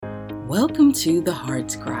Welcome to The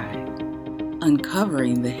Heart's Cry,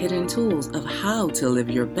 uncovering the hidden tools of how to live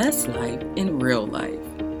your best life in real life.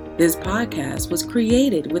 This podcast was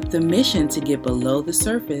created with the mission to get below the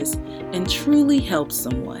surface and truly help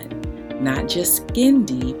someone, not just skin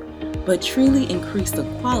deep, but truly increase the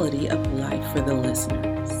quality of life for the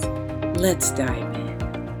listeners. Let's dive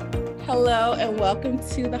in. Hello and welcome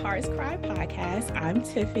to the Heart's Cry podcast. I'm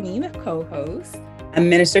Tiffany, the co-host. I'm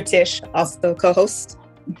Minister Tish, also co-host.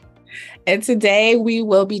 And today we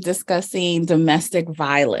will be discussing domestic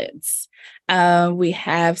violence. We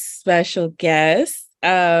have special guest,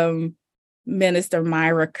 Minister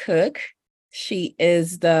Myra Cook. She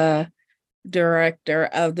is the Director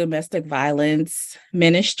of Domestic Violence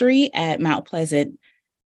Ministry at Mount Pleasant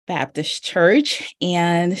Baptist Church.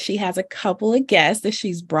 And she has a couple of guests that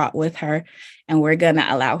she's brought with her. And we're going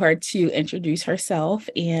to allow her to introduce herself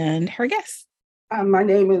and her guests. My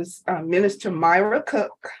name is Minister Myra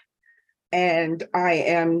Cook. And I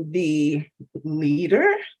am the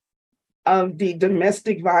leader of the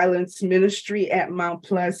Domestic Violence Ministry at Mount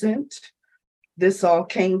Pleasant. This all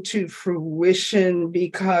came to fruition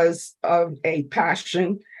because of a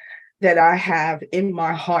passion that I have in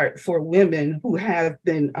my heart for women who have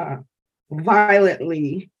been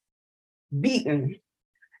violently beaten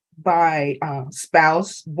by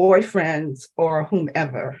spouse, boyfriends, or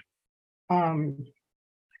whomever.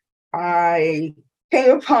 I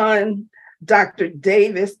came upon Dr.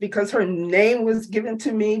 Davis because her name was given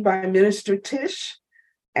to me by Minister Tish,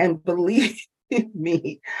 and believe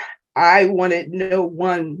me, I wanted no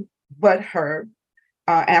one but her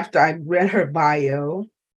after I read her bio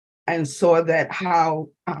and saw that how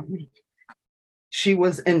she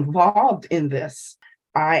was involved in this.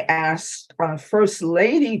 I asked First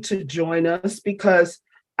Lady to join us because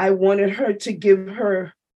I wanted her to give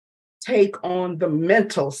her take on the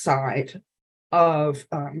mental side of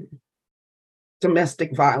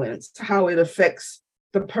domestic violence, how it affects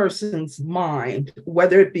the person's mind,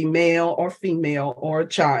 whether it be male or female or a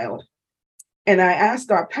child. And I asked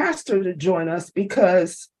our pastor to join us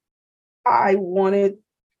because I wanted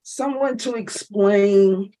someone to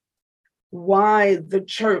explain why the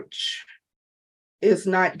church is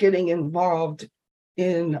not getting involved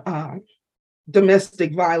in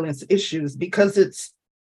domestic violence issues, because it's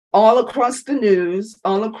all across the news,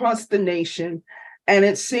 all across the nation, and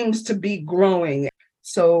it seems to be growing.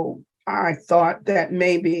 So I thought that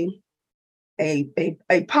maybe a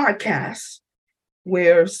podcast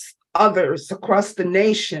where others across the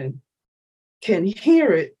nation can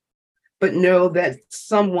hear it, but know that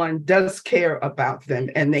someone does care about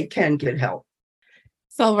them and they can get help.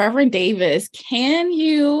 So Reverend Davis, can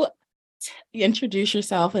you introduce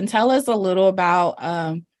yourself and tell us a little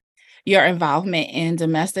about your involvement in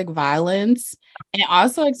domestic violence, and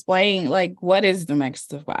also explain what is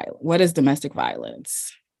domestic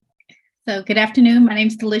violence? So good afternoon. My name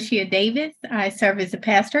is Delicia Davis. I serve as the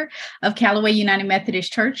pastor of Callaway United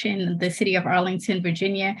Methodist Church in the city of Arlington,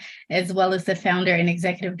 Virginia, as well as the founder and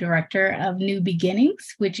executive director of New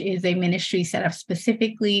Beginnings, which is a ministry set up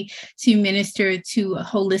specifically to minister to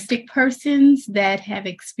holistic persons that have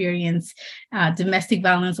experienced domestic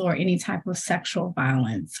violence or any type of sexual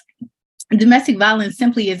violence. Domestic violence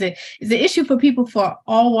simply is an issue for people for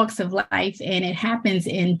all walks of life, and it happens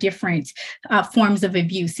in different forms of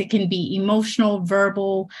abuse. It can be emotional,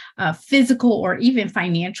 verbal, physical, or even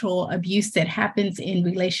financial abuse that happens in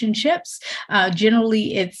relationships.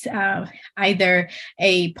 Generally, it's either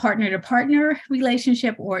a partner-to-partner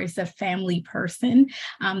relationship or it's a family person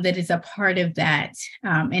that is a part of that.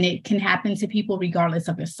 And it can happen to people regardless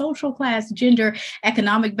of their social class, gender,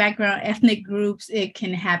 economic background, ethnic groups. It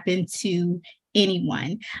can happen to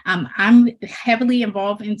anyone. I'm heavily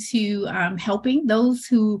involved into helping those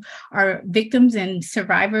who are victims and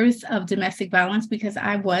survivors of domestic violence because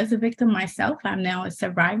I was a victim myself. I'm now a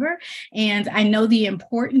survivor, and I know the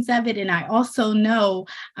importance of it. And I also know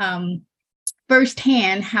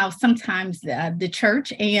firsthand how sometimes the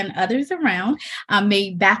church and others around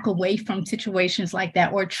may back away from situations like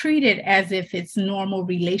that or treat it as if it's normal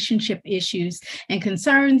relationship issues and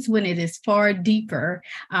concerns when it is far deeper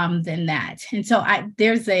than that. And so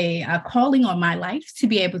there's a calling on my life to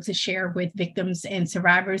be able to share with victims and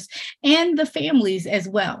survivors and the families as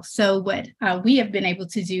well. So what we have been able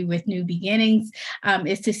to do with New Beginnings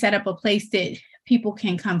is to set up a place that people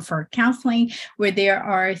can come for counseling, where there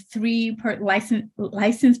are 3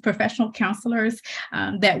 licensed professional counselors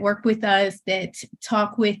that work with us, that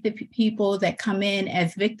talk with the people that come in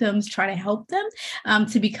as victims, try to help them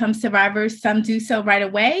to become survivors. Some do so right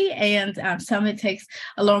away, and some it takes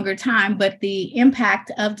a longer time, but the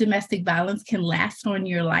impact of domestic violence can last on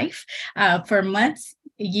your life for months,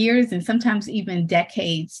 years and sometimes even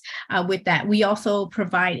decades with that. We also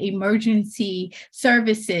provide emergency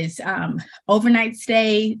services, overnight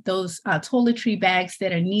stay, those toiletry bags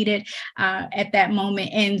that are needed at that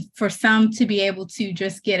moment. And for some to be able to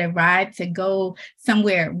just get a ride to go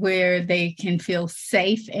somewhere where they can feel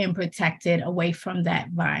safe and protected away from that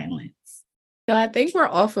violence. So I think we're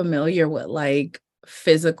all familiar with like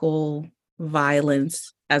physical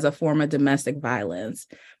violence as a form of domestic violence,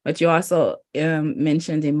 but you also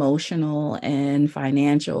mentioned emotional and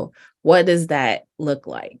financial. What does that look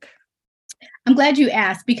like? I'm glad you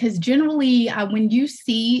asked, because generally when you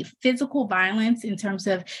see physical violence in terms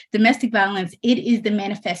of domestic violence, it is the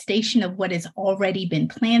manifestation of what has already been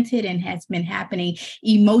planted and has been happening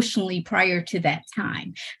emotionally prior to that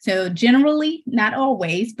time. So generally, not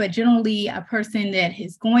always, but generally a person that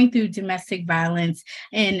is going through domestic violence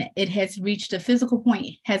and it has reached a physical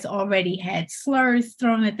point has already had slurs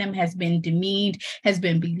thrown at them, has been demeaned, has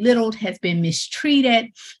been belittled, has been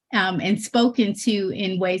mistreated, and spoken to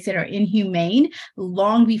in ways that are inhumane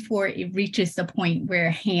long before it reaches the point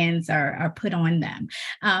where hands are put on them.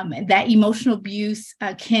 That emotional abuse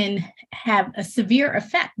can have a severe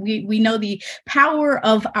effect. We know the power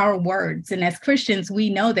of our words. And as Christians, we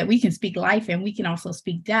know that we can speak life and we can also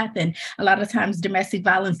speak death. And a lot of times domestic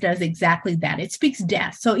violence does exactly that. It speaks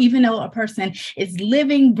death. So even though a person is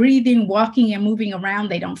living, breathing, walking, and moving around,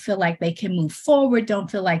 they don't feel like they can move forward,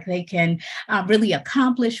 don't feel like they can really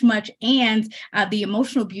accomplish much. And the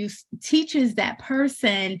emotional abuse teaches that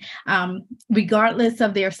person, regardless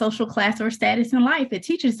of their social class or status in life, it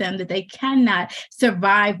teaches them that they cannot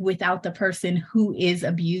survive without the person who is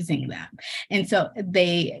abusing them. And so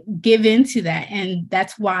they give into that. And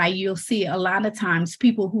that's why you'll see a lot of times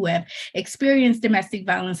people who have experienced domestic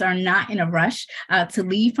violence are not in a rush to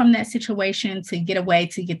leave from that situation, to get away,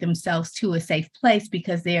 to get themselves to a safe place,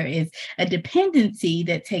 because there is a dependency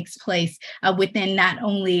that takes place within not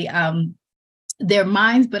only their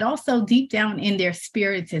minds, but also deep down in their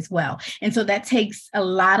spirits as well. And so that takes a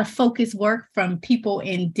lot of focus work from people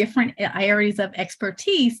in different areas of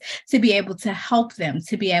expertise to be able to help them,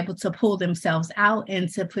 to be able to pull themselves out and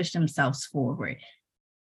to push themselves forward.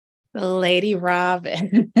 Lady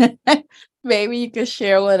Robin, maybe you could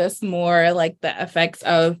share with us more like the effects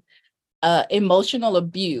of emotional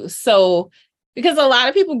abuse. So, because a lot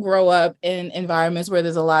of people grow up in environments where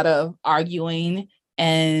there's a lot of arguing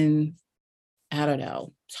and, I don't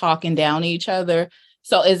know, talking down to each other.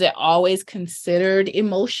 So is it always considered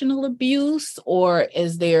emotional abuse, or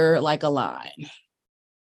is there like a line?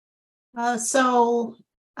 So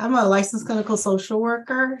I'm a licensed clinical social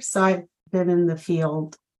worker. So I've been in the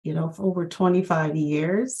field, for over 25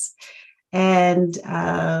 years. And,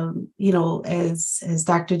 as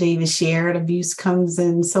Dr. Davis shared, abuse comes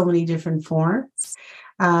in so many different forms.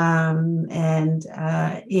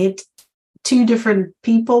 Two different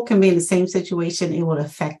people can be in the same situation, it will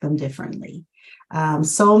affect them differently.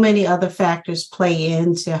 So many other factors play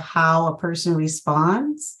into how a person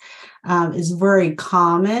responds. It's very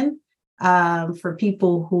common for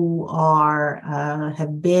people who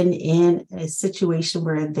have been in a situation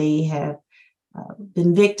where they have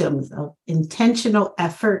been victims of intentional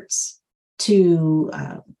efforts to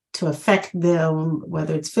affect them,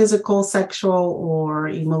 whether it's physical, sexual, or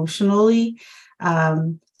emotionally.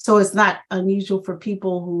 So it's not unusual for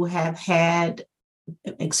people who have had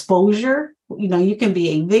exposure. You can be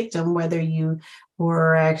a victim, whether you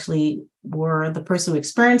were the person who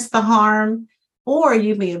experienced the harm, or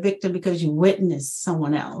you may be a victim because you witnessed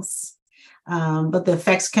someone else. But the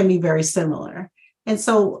effects can be very similar. And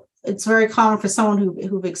so it's very common for someone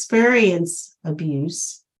who've experienced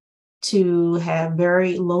abuse to have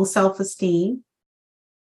very low self-esteem,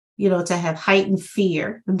 to have heightened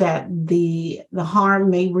fear that the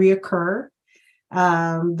harm may reoccur.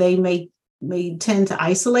 They may tend to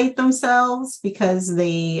isolate themselves because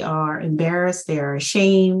they are embarrassed, they are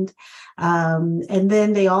ashamed, and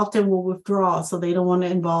then they often will withdraw. So they don't want to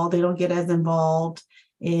they don't get as involved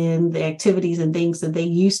in the activities and things that they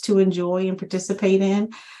used to enjoy and participate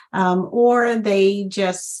in, or they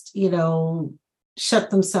just,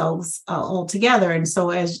 shut themselves altogether. And so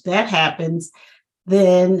as that happens,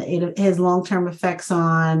 then it has long-term effects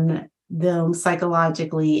on them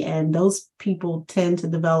psychologically. And those people tend to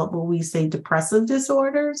develop what we say depressive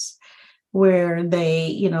disorders, where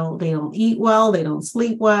they don't eat well, they don't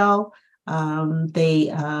sleep well, they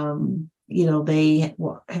have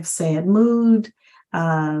sad mood,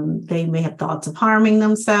 they may have thoughts of harming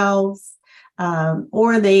themselves,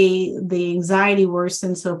 or the anxiety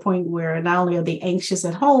worsens to a point where not only are they anxious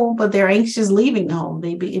at home, but they're anxious leaving home.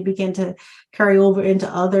 It begin to carry over into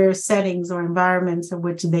other settings or environments in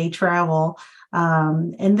which they travel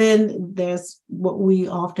And then there's what we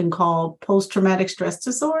often call post-traumatic stress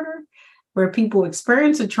disorder, where people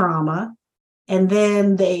experience a trauma and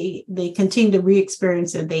then they continue to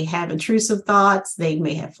re-experience it. They have intrusive thoughts, they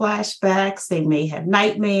may have flashbacks, they may have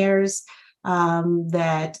nightmares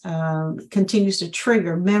that continues to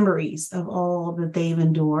trigger memories of all that they've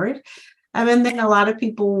endured. And then a lot of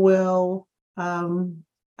people will,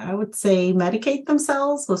 I would say, medicate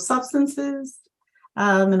themselves with substances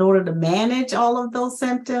in order to manage all of those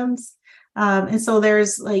symptoms. And so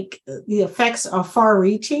there's like the effects are far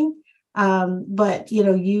reaching. But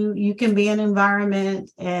you can be in an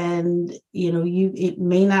environment and it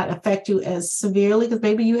may not affect you as severely because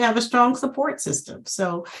maybe you have a strong support system.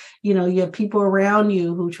 So you have people around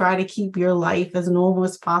you who try to keep your life as normal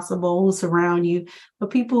as possible, who surround you. But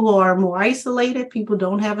people who are more isolated, people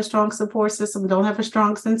don't have a strong support system, don't have a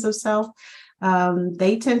strong sense of self,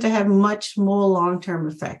 they tend to have much more long-term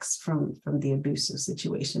effects from the abusive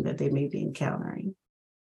situation that they may be encountering.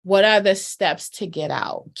 What are the steps to get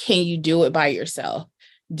out? Can you do it by yourself?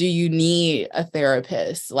 Do you need a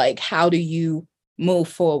therapist? Like, how do you move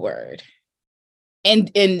forward? And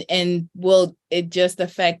will it just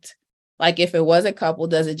affect, like if it was a couple,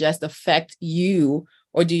 does it just affect you,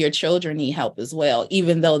 or do your children need help as well,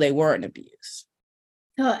 even though they weren't abused?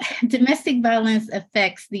 So domestic violence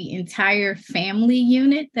affects the entire family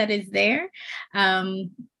unit that is there.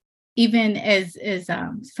 Even as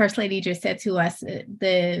First Lady just said to us,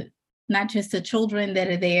 not just the children that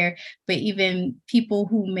are there, but even people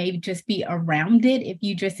who may just be around it. If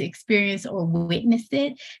you just experience or witnessed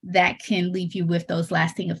it, that can leave you with those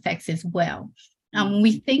lasting effects as well. When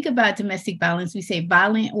we think about domestic violence, we say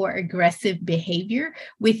violent or aggressive behavior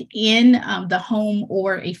within the home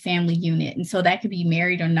or a family unit. And so that could be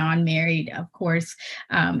married or non-married, of course.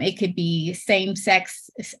 It could be same-sex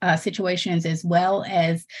situations as well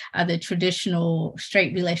as the traditional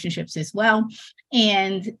straight relationships as well.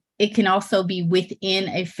 And it can also be within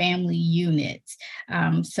a family unit.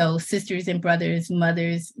 So sisters and brothers,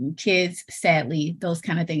 mothers, kids, sadly, those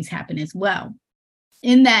kind of things happen as well.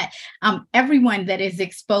 In that everyone that is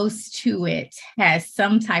exposed to it has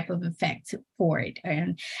some type of effect for it.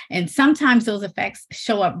 And sometimes those effects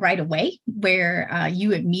show up right away where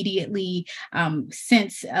you immediately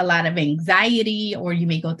sense a lot of anxiety, or you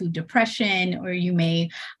may go through depression, or you may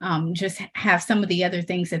just have some of the other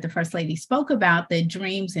things that the First Lady spoke about, the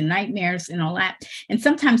dreams and nightmares and all that. And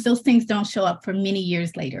sometimes those things don't show up for many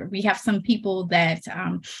years later. We have some people that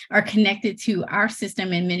are connected to our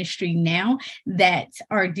system and ministry now that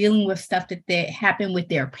are dealing with stuff that happened with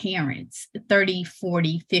their parents 30,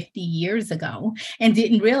 40, 50 years ago, and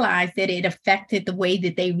didn't realize that it affected the way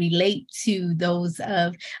that they relate to those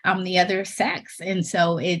of the other sex. And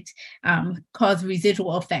so it caused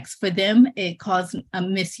residual effects for them. It caused a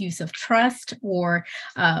misuse of trust, or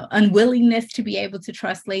unwillingness to be able to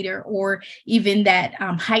trust later, or even that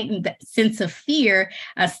heightened sense of fear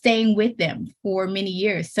staying with them for many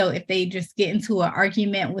years. So if they just get into an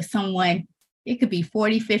argument with someone, it could be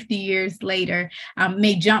 40, 50 years later,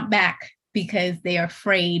 may jump back because they are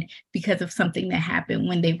afraid because of something that happened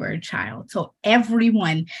when they were a child. So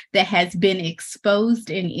everyone that has been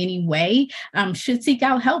exposed in any way should seek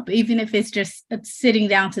out help, even if it's just sitting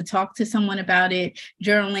down to talk to someone about it,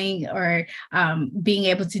 journaling, or being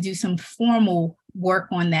able to do some formal work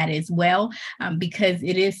on that as well, because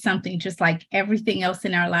it is something just like everything else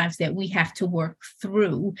in our lives that we have to work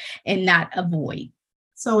through and not avoid.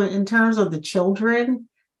 So in terms of the children,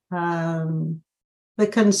 the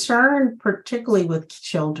concern, particularly with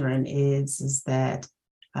children, is that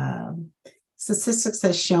statistics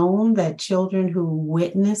have shown that children who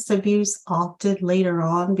witness abuse often later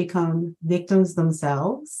on become victims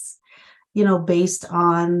themselves, based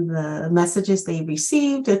on the messages they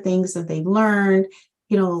received, the things that they learned,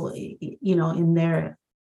 in their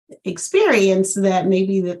experience, that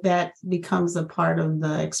maybe that becomes a part of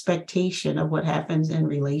the expectation of what happens in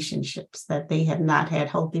relationships, that they have not had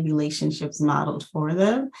healthy relationships modeled for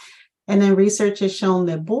them. And then research has shown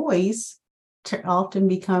that boys often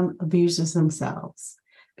become abusers themselves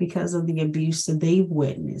because of the abuse that they've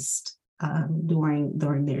witnessed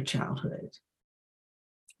during their childhood.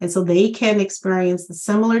 And so they can experience the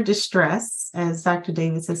similar distress, as Dr.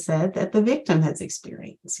 Davis has said, that the victim has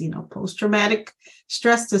experienced, post-traumatic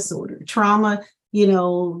stress disorder, trauma,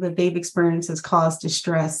 that they've experienced has caused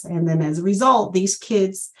distress. And then as a result, these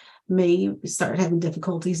kids may start having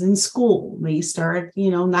difficulties in school, may start,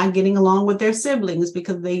 not getting along with their siblings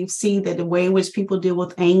because they see that the way in which people deal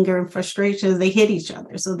with anger and frustration is they hit each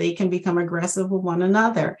other. So they can become aggressive with one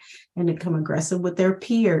another and become aggressive with their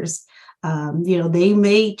peers. They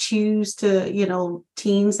may choose to,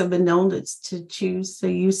 teens have been known to choose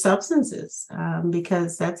to use substances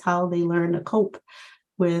because that's how they learn to cope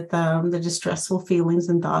with the distressful feelings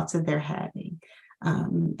and thoughts that they're having.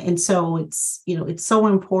 And so it's so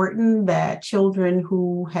important that children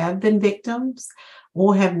who have been victims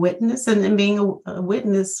or have witnessed, and being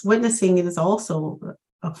witnessing it is also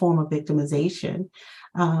a form of victimization,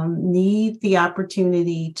 need the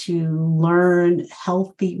opportunity to learn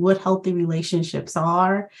what healthy relationships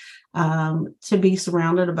are, to be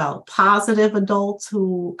surrounded about positive adults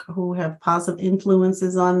who have positive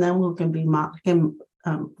influences on them, who can be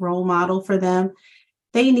role model for them.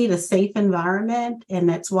 They need a safe environment, and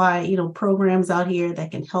that's why programs out here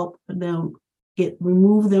that can help them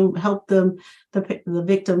help them, the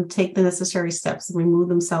victim take the necessary steps to remove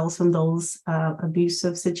themselves from those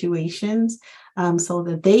abusive situations, so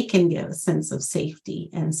that they can get a sense of safety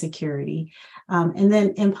and security, and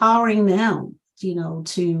then empowering them,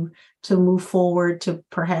 to move forward to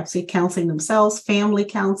perhaps get counseling themselves, family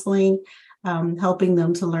counseling, helping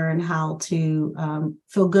them to learn how to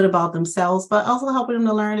feel good about themselves, but also helping them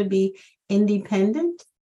to learn to be independent,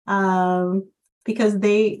 because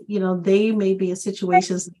they may be in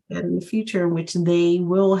situations like that in the future in which they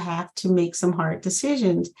will have to make some hard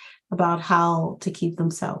decisions about how to keep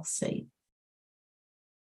themselves safe.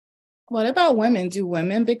 What about women? Do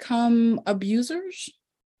women become abusers?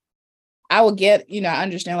 I would get, I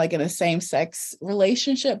understand like in a same-sex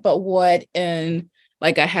relationship, but what in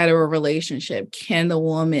like a hetero relationship, can the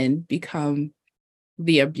woman become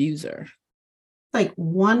the abuser? Like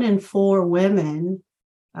 1 in 4 women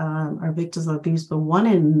are victims of abuse, but 1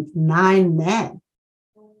 in 9 men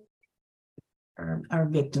are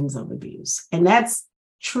victims of abuse. And that's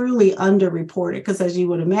truly underreported because, as you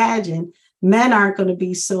would imagine, men aren't going to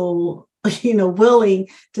be so, willing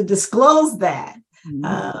to disclose that,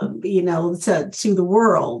 to the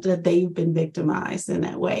world that they've been victimized in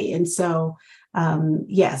that way. And so,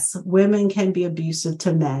 yes, women can be abusive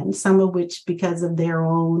to men, some of which because of their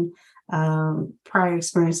own prior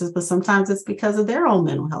experiences, but sometimes it's because of their own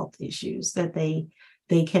mental health issues that they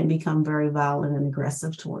can become very violent and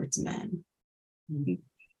aggressive towards men. Mm-hmm.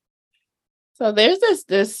 So there's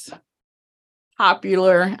this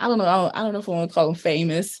popular, I don't know if I want to call them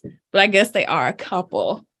famous, but I guess they are a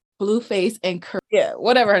couple, Blueface and Korea,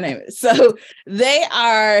 whatever her name is. So they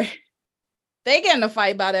get in a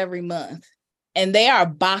fight about every month, and they are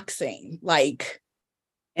boxing,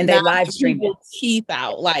 and they live stream it, teeth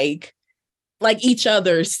out, like each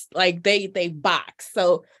other's, like they box,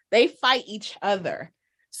 so they fight each other.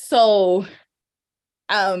 So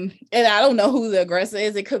and I don't know who the aggressor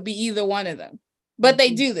is. It could be either one of them, but they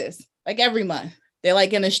do this like every month. They're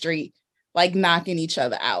like in the street, like knocking each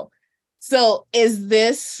other out. So is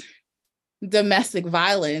this domestic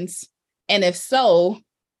violence? And if so,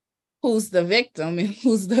 who's the victim and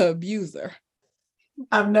who's the abuser?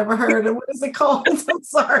 I've never heard of, what is it called? I'm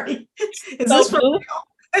sorry. Is this for real?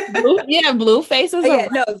 Blueface is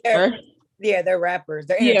they're rappers.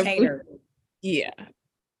 They're entertainers. Yeah.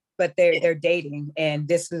 But they're dating, and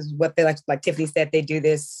this is what they like Tiffany said, they do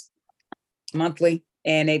this monthly,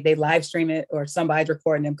 and they live stream it, or somebody's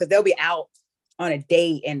recording them because they'll be out on a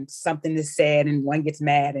date and something is said and one gets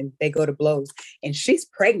mad and they go to blows. And she's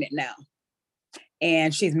pregnant now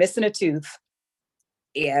and she's missing a tooth.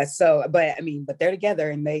 Yeah. So, but they're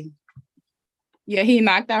together and he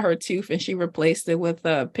knocked out her tooth and she replaced it with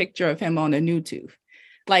a picture of him on a new tooth.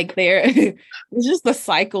 Like it's just a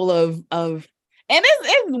cycle of and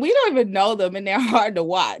it's we don't even know them and they're hard to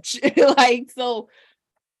watch. So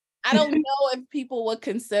I don't know if people would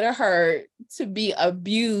consider her to be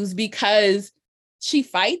abused because they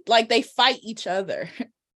fight each other.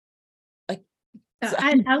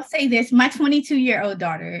 I'll say this. My 22-year-old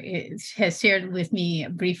daughter has shared with me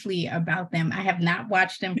briefly about them. I have not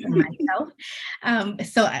watched them for myself.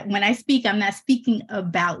 So when I speak, I'm not speaking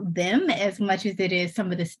about them as much as it is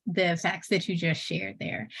some of the facts that you just shared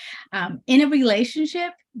there. In a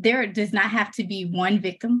relationship, there does not have to be one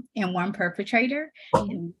victim and one perpetrator.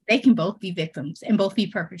 They can both be victims and both be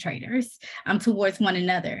perpetrators towards one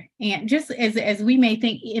another. And just as we may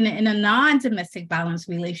think in a non-domestic violence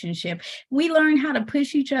relationship, we learn how to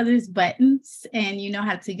push each other's buttons and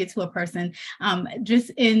how to get to a person.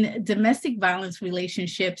 Just in domestic violence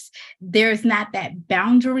relationships, there's not that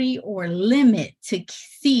boundary or limit to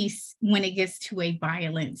cease when it gets to a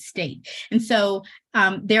violent state. And so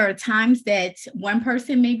there are times that one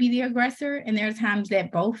person may be the aggressor, and there are times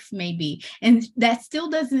that both may be. And that still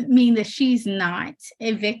doesn't mean that she's not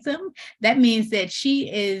a victim. That means that she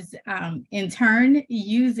is, in turn,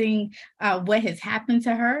 using what has happened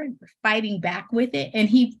to her, fighting back with it. And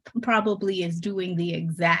he probably is doing the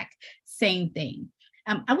exact same thing.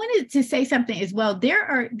 I wanted to say something as well.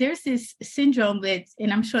 There's this syndrome that,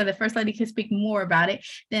 and I'm sure the First Lady can speak more about it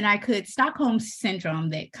than I could, Stockholm syndrome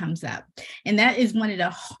that comes up. And that is one of the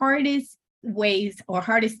hardest ways or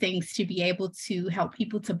hardest things to be able to help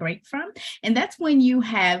people to break from. And that's when you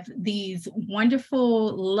have these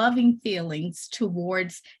wonderful, loving feelings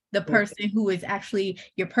towards the person who is actually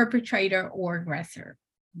your perpetrator or aggressor.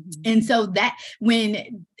 And so that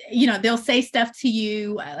when, they'll say stuff to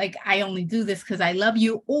you like, I only do this because I love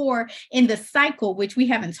you, or in the cycle, which we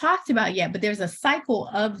haven't talked about yet, but there's a cycle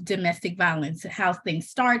of domestic violence, how things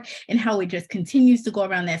start and how it just continues to go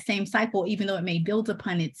around that same cycle, even though it may build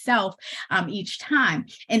upon itself each time.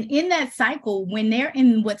 And in that cycle, when they're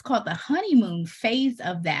in what's called the honeymoon phase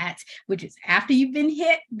of that, which is after you've been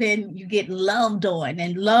hit, then you get loved on,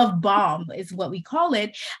 and love bomb is what we call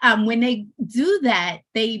it. When they do that,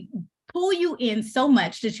 they pull you in so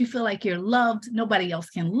much that you feel like you're loved. Nobody else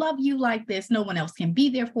can love you like this. No one else can be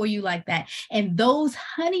there for you like that. And those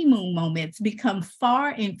honeymoon moments become far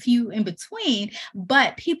and few in between,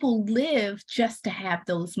 but people live just to have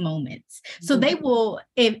those moments. So they will,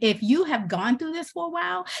 if you have gone through this for a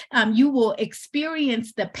while, you will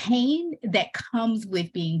experience the pain that comes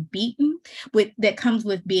with being beaten, that comes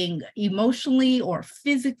with being emotionally or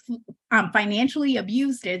physically, financially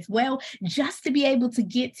abused as well, just to be able to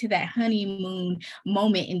get to that honeymoon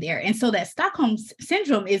moment in there. And so that Stockholm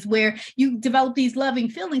syndrome is where you develop these loving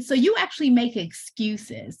feelings. So you actually make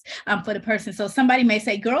excuses for the person. So somebody may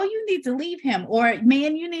say, girl, you need to leave him, or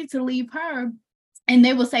man, you need to leave her. And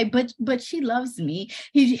they will say, but she loves me.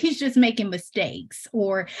 He's just making mistakes.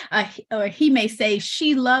 Or he may say,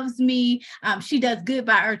 she loves me. She does good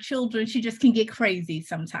by our children. She just can get crazy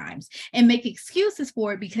sometimes, and make excuses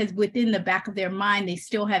for it, because within the back of their mind, they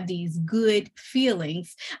still have these good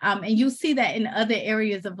feelings. And you'll see that in other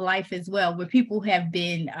areas of life as well, where people have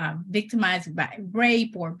been victimized by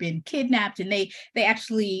rape or been kidnapped, and they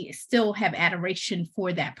actually still have adoration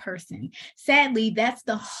for that person. Sadly, that's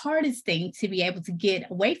the hardest thing to be able to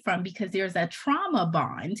get away from, because there's a trauma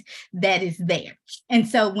bond that is there. And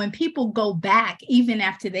so when people go back, even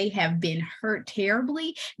after they have been hurt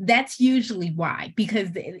terribly, that's usually why, because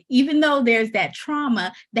even though there's that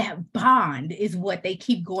trauma, that bond is what they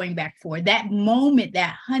keep going back for, that moment,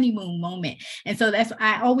 that honeymoon moment. And so that's,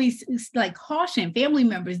 I always like caution family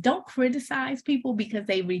members, don't criticize people because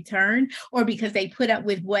they return, or because they put up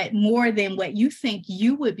with what more than what you think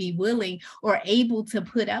you would be willing or able to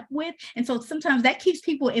put up with. And so sometimes that keeps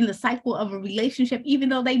people in the cycle of a relationship, even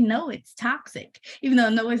though they know it's toxic, even though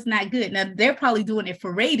they know it's not good. Now, they're probably doing it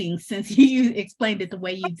for ratings, since you explained it the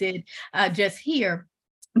way you did just here.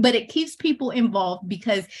 But it keeps people involved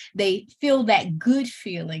because they feel that good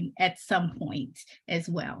feeling at some point as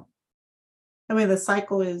well. I mean, the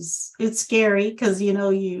cycle it's scary, because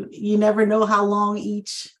you never know how long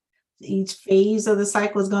each phase of the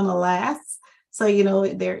cycle is going to last. So,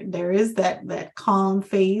 there is that calm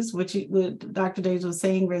phase, which Dr. Davis was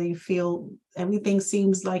saying, where you feel everything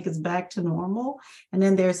seems like it's back to normal. And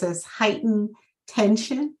then there's this heightened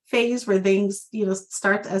tension phase where things,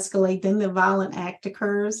 start to escalate. Then the violent act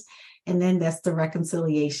occurs. And then that's the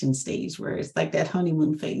reconciliation stage, where it's like that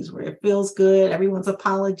honeymoon phase, where it feels good. Everyone's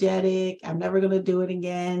apologetic. I'm never going to do it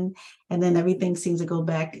again. And then everything seems to go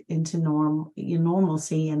back into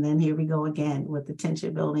normalcy. And then here we go again with the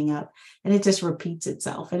tension building up, and it just repeats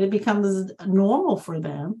itself, and it becomes normal for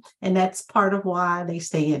them. And that's part of why they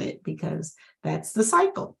stay in it, because that's the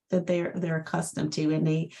cycle that they're accustomed to. And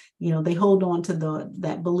they hold on to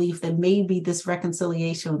that belief that maybe this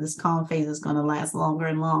reconciliation or this calm phase is going to last longer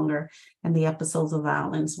and longer, and the episodes of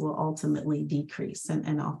violence will ultimately decrease.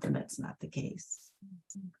 And often that's not the case.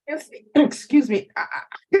 Excuse me. I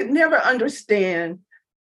could never understand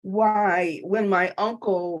why, when my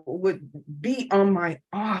uncle would beat on my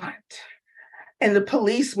aunt and the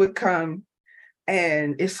police would come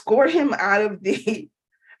and escort him out of the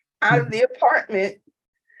apartment,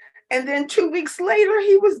 and then 2 weeks later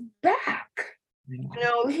he was back.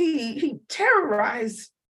 He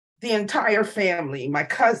terrorized the entire family, my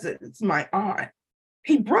cousins, my aunt.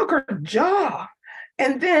 He broke her jaw.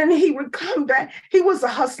 And then he would come back. He was a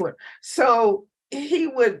hustler. So he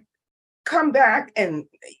would come back and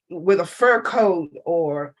with a fur coat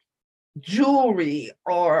or jewelry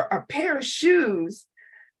or a pair of shoes.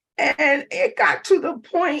 And it got to the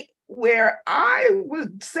point where I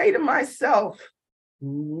would say to myself,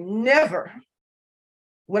 never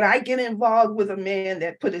would I get involved with a man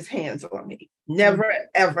that put his hands on me. Never,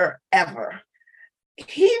 ever, ever.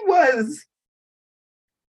 He was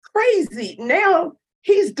crazy. Now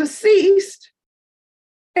he's deceased,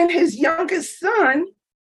 and his youngest son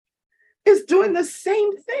is doing the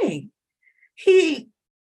same thing. He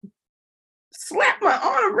slapped my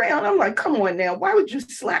arm around. I'm like, come on now, why would you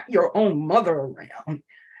slap your own mother around?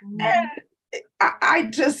 And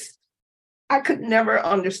I could never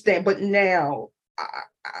understand, but now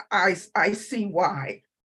I see why.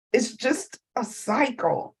 It's just a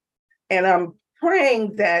cycle. And I'm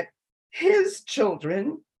praying that his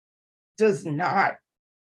children does not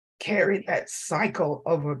carry that cycle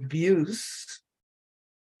of abuse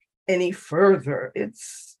any further.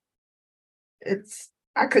 It's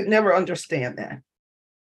I could never understand that.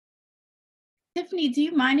 Tiffany, do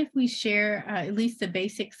you mind if we share at least the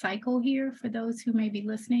basic cycle here for those who may be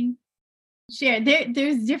listening? Share.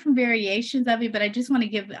 There's different variations of it, but I just want to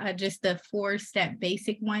give just the 4-step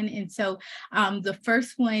basic one. And so the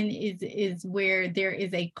first one is where there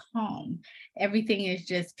is a calm. Everything is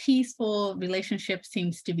just peaceful. Relationship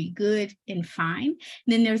seems to be good and fine. And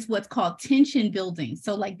then there's what's called tension building.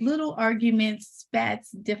 So like little arguments,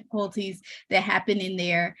 spats, difficulties that happen in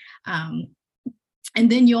there. And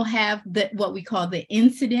then you'll have what we call the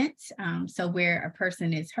incident. So where a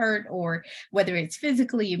person is hurt, or whether it's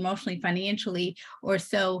physically, emotionally, financially, or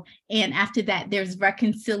so. And after that, there's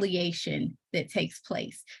reconciliation that takes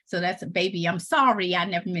place. So that's baby, I'm sorry, I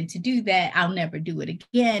never meant to do that. I'll never do it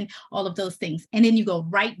again. All of those things. And then you go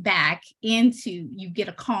right back into, you get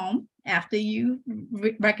a calm after you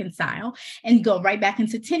reconcile, and go right back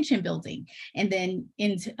into tension building, and then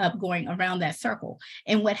end up going around that circle.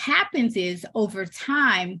 And what happens is over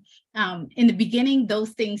time, in the beginning,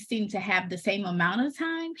 those things seem to have the same amount of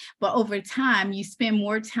time, but over time, you spend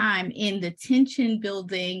more time in the tension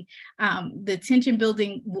building. The tension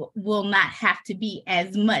building will not have to be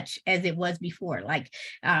as much as it was before. Like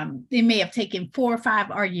it may have taken 4 or 5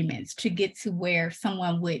 arguments to get to where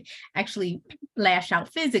someone would actually lash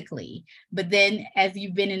out physically. But then as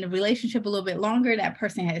you've been in a relationship a little bit longer, that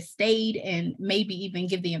person has stayed and maybe even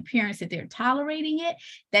give the appearance that they're tolerating it.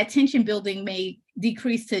 That tension building may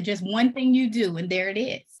decrease to just one thing you do, and there it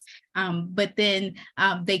is. But then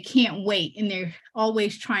they can't wait, and they're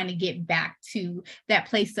always trying to get back to that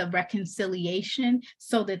place of reconciliation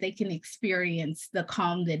so that they can experience the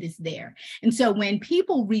calm that is there. And so when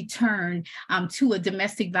people return to a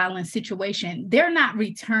domestic violence situation, they're not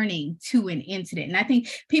returning to an incident. And I think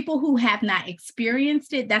people who have not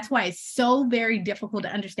experienced it, that's why it's so very difficult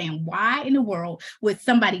to understand why in the world would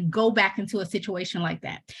somebody go back into a situation like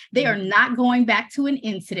that. They are not going back to an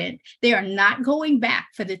incident. They are not going back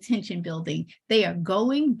for the tension building. They are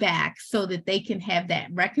going back so that they can have that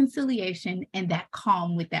reconciliation and that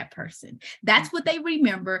calm with that person. That's what they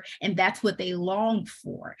remember, and that's what they long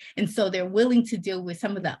for. And so they're willing to deal with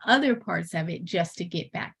some of the other parts of it just to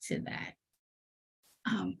get back to that.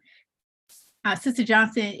 Sister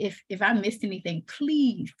Johnson, if I missed anything,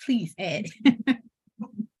 please add.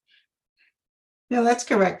 No, that's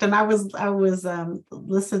correct. And I was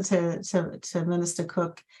listening to Minister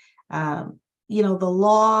Cook. The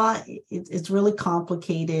law, it's really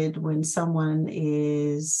complicated when someone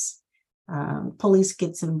police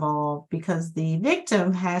gets involved, because the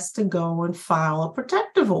victim has to go and file a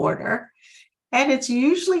protective order. And it's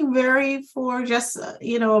usually for just,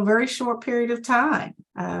 a very short period of time.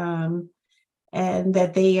 And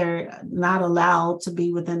that they are not allowed to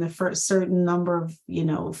be within a certain number of,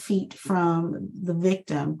 feet from the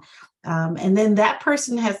victim. And then that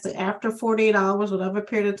person has to, after 48 hours, whatever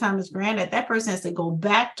period of time is granted, that person has to go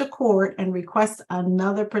back to court and request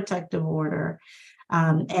another protective order.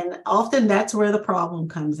 And often that's where the problem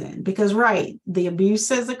comes in, because, the abuse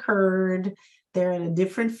has occurred. They're in a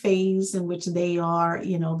different phase in which they are,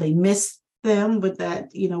 they miss them with that,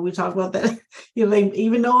 we talked about that,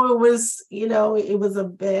 even though it was a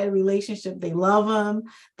bad relationship, they love them.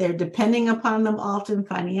 They're depending upon them often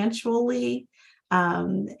financially.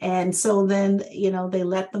 And so then, they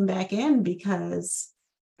let them back in because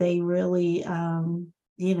they really,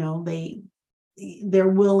 they're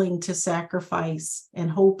willing to sacrifice and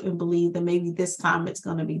hope and believe that maybe this time it's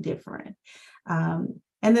going to be different. And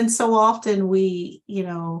then so often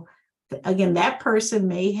again, that person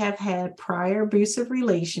may have had prior abusive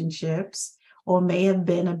relationships or may have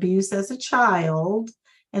been abused as a child.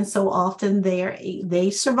 And so often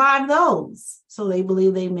they survive those. So they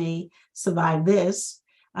believe they may survive this.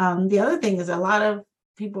 The other thing is, a lot of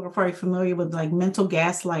people are probably familiar with mental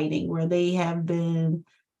gaslighting, where they have been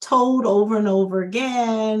told over and over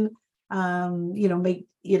again make,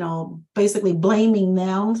 basically blaming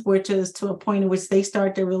them, which is to a point in which they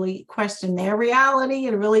start to really question their reality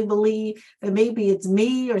and really believe that maybe it's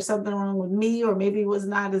me or something wrong with me, or maybe it was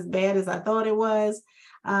not as bad as I thought it was.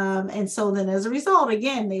 And so then as a result,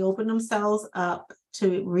 again, they open themselves up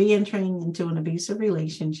to re-entering into an abusive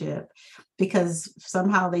relationship because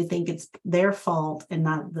somehow they think it's their fault and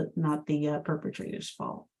not the perpetrator's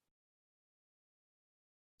fault.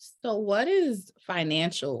 So what is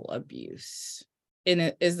financial abuse?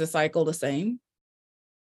 And is the cycle the same?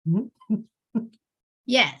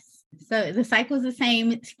 Yes. So the cycle is the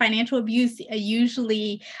same. Financial abuse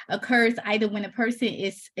usually occurs either when a person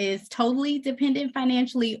is totally dependent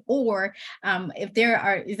financially, or if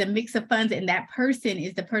there is a mix of funds and that person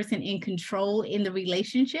is the person in control in the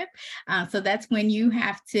relationship. So that's when you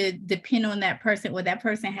have to depend on that person, or that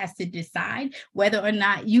person has to decide whether or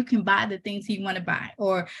not you can buy the things you want to buy,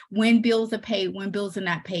 or when bills are paid, when bills are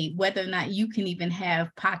not paid, whether or not you can even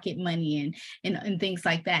have pocket money and things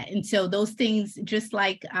like that. And so those things, just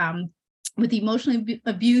like with emotional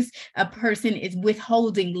abuse, a person is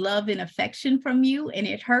withholding love and affection from you, and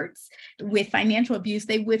it hurts. With financial abuse,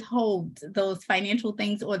 they withhold those financial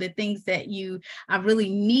things or the things that you really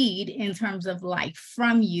need in terms of life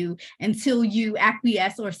from you until you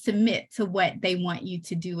acquiesce or submit to what they want you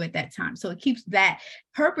to do at that time. So it keeps that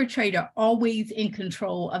perpetrator always in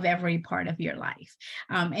control of every part of your life.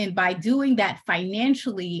 And by doing that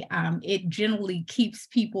financially, it generally keeps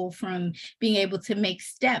people from being able to make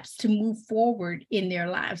steps to move forward in their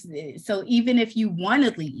lives. So even if you want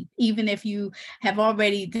to leave, even if you have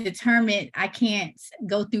already determined I can't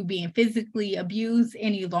go through being physically abused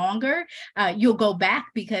any longer, you'll go back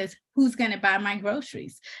because who's going to buy my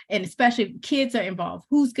groceries? And especially if kids are involved,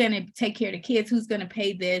 who's going to take care of the kids? Who's going to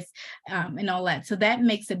pay this and all that? So that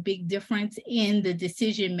makes a big difference in the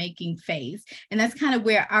decision-making phase. And that's kind of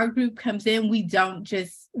where our group comes in. We don't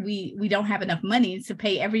have enough money to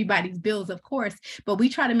pay everybody's bills, of course, but we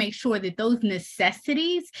try to make sure that those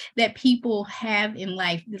necessities that people have in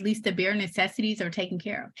life, at least the bare necessities, are taken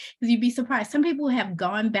care of. Because you'd be surprised. Some people have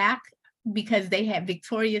gone back because they had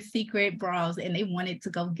Victoria's Secret bras and they wanted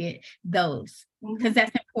to go get those because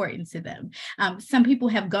that's important to them. Some people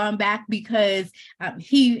have gone back because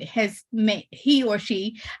he or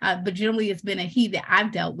she, but generally it's been a he that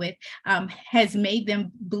I've dealt with, has made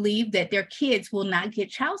them believe that their kids will not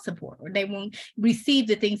get child support, or they won't receive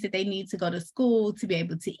the things that they need to go to school, to be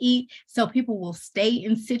able to eat. So people will stay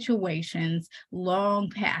in situations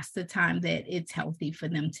long past the time that it's healthy for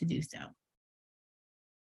them to do so.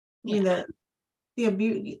 The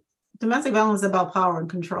abuse, domestic violence is about power and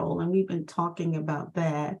control, and we've been talking about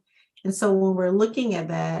that. And so when we're looking at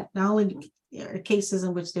that, not only are cases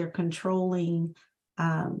in which they're controlling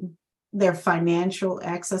their financial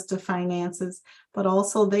access to finances, but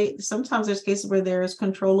also sometimes there's cases where there is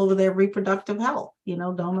control over their reproductive health.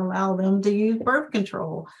 Don't allow them to use birth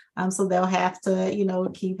control, so they'll have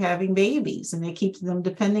to keep having babies, and it keeps them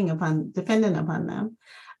dependent upon them.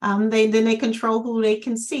 They control who they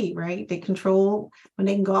can see, right? They control when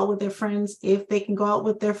they can go out with their friends. If they can go out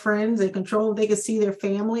with their friends, they control if they can see their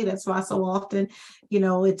family. That's why so often,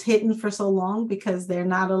 it's hidden for so long, because they're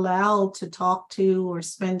not allowed to talk to or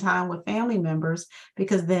spend time with family members,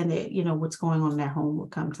 because then what's going on in their home will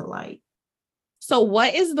come to light. So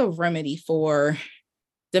what is the remedy for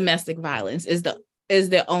domestic violence? Is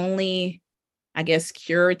the only, I guess,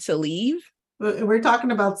 cure to leave? We're talking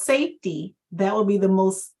about safety. That would be the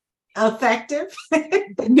most effective,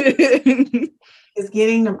 is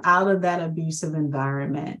getting them out of that abusive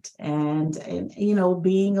environment. And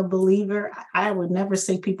being a believer, I would never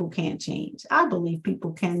say people can't change. I believe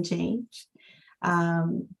people can change.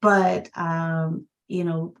 But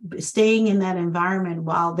staying in that environment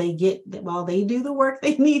while they do the work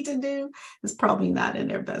they need to do is probably not in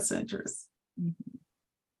their best interest. Mm-hmm.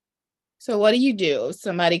 So what do you do if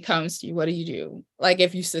somebody comes to you? What do you do? Like,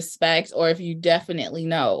 if you suspect or if you definitely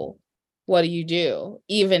know, what do you do?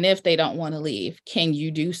 Even if they don't want to leave, can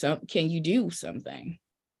you do something?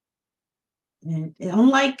 And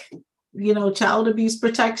unlike, child abuse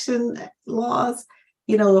protection laws,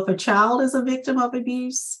 if a child is a victim of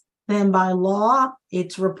abuse, then by law,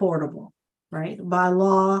 it's reportable, right? By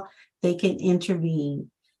law, they can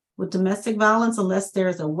intervene. With domestic violence, unless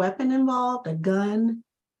there's a weapon involved, a gun,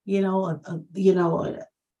 then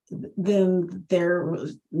they're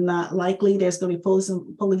not likely there's going to be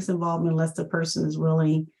police involvement unless the person is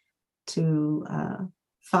willing to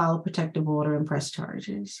file a protective order and press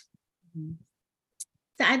charges.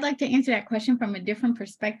 So I'd like to answer that question from a different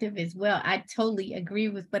perspective as well. I totally agree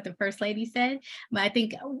with what the First Lady said, but I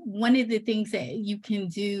think one of the things that you can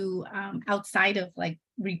do outside of like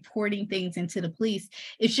reporting things into the police.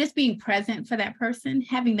 It's just being present for that person,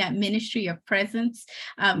 having that ministry of presence,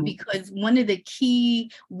 because one of the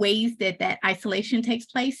key ways that isolation takes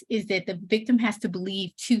place is that the victim has to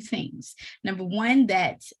believe two things. Number one,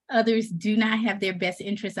 that others do not have their best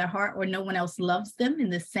interests at heart, or no one else loves them in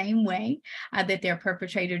the same way that their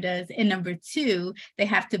perpetrator does. And number two, they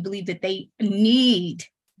have to believe that they need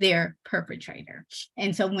their perpetrator.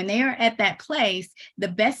 And so when they are at that place, the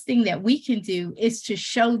best thing that we can do is to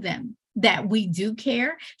show them that we do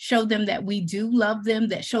care, show them that we do love them,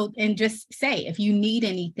 and just say, if you need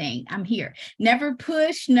anything, I'm here. Never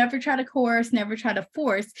push, never try to coerce, never try to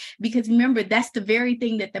force, because remember, that's the very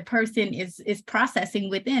thing that the person is processing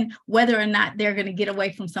within, whether or not they're going to get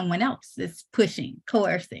away from someone else that's pushing,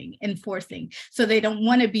 coercing, and forcing. So they don't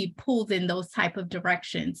want to be pulled in those type of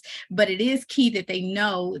directions. But it is key that they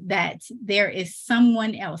know that there is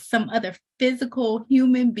someone else, some other physical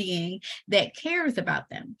human being that cares about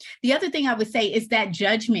them. The other thing I would say is that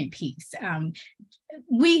judgment piece.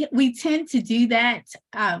 We tend to do that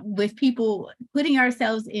with people, putting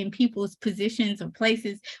ourselves in people's positions or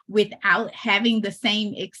places without having the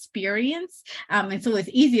same experience. And so it's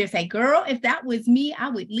easier to say, girl, if that was me, I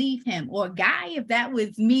would leave him. Or guy, if that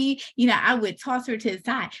was me, I would toss her to the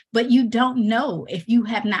side. But you don't know if you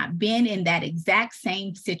have not been in that exact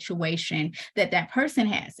same situation that person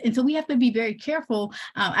has. And so we have to be very careful.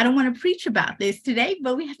 I don't want to preach about this today,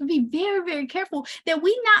 but we have to be very, very careful that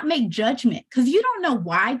we not make judgment, because you don't know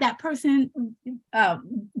why that person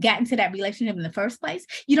got into that relationship in the first place.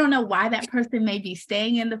 You don't know why that person may be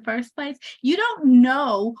staying in the first place. You don't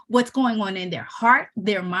know what's going on in their heart,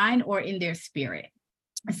 their mind, or in their spirit.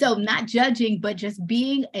 So not judging, but just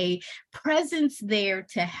being a presence there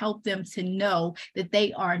to help them to know that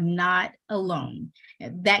they are not alone.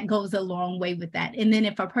 That goes a long way with that. And then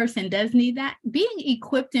if a person does need that, being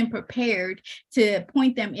equipped and prepared to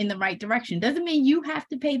point them in the right direction. Doesn't mean you have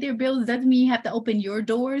to pay their bills, doesn't mean you have to open your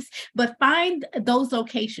doors, but find those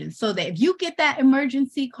locations so that if you get that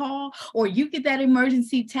emergency call, or you get that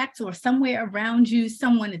emergency text, or somewhere around you,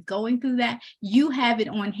 someone is going through that, you have it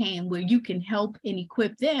on hand where you can help and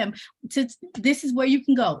equip them to, this is where you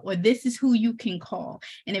can go, or this is who you can call.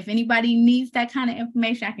 And if anybody needs that kind of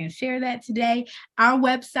information, I can share that today. Our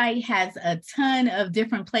website has a ton of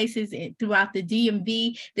different places throughout the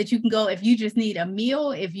DMV that you can go if you just need a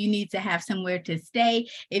meal, if you need to have somewhere to stay,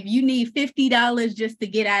 if you need $50 just to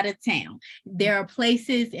get out of town. There are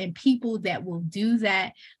places and people that will do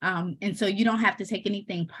that. And so you don't have to take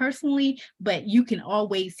anything personally, but you can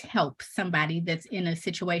always help somebody that's in a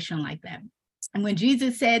situation like that. And when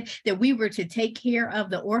Jesus said that we were to take care of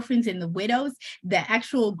the orphans and the widows, the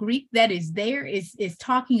actual Greek that is there is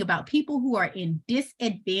talking about people who are in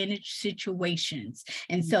disadvantaged situations.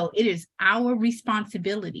 And so it is our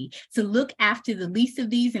responsibility to look after the least of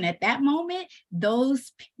these. And at that moment,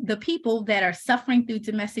 the people that are suffering through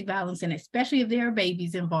domestic violence, and especially if there are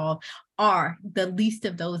babies involved, are the least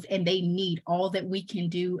of those, and they need all that we can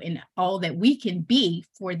do and all that we can be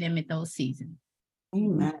for them at those seasons.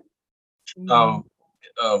 Amen.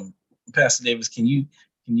 Pastor Davis, can you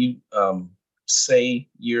say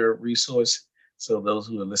your resource so those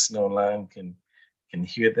who are listening online can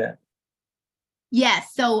hear that?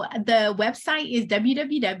 Yes. So the website is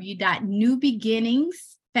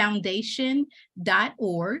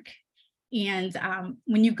www.newbeginningsfoundation.org. And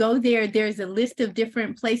when you go there, there's a list of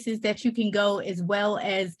different places that you can go, as well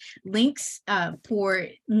as links for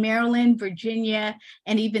Maryland, Virginia,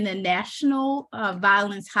 and even the National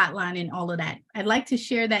Violence Hotline and all of that. I'd like to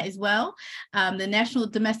share that as well. The National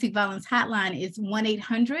Domestic Violence Hotline is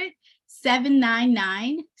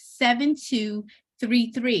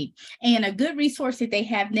 1-800-799-7233. And a good resource that they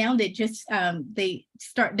have now that just they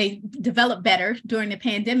develop better during the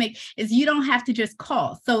pandemic is you don't have to just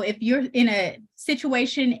call. So if you're in a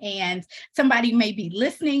situation and somebody may be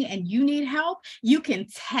listening and you need help, you can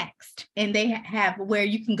text, and they have where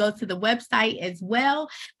you can go to the website as well,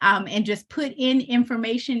 and just put in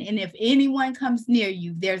information. And if anyone comes near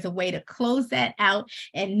you, there's a way to close that out,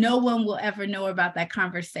 and no one will ever know about that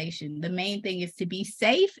conversation. The main thing is to be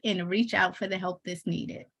safe and reach out for the help that's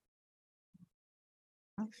needed.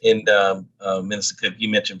 And Minister Cook, you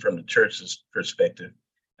mentioned from the church's perspective,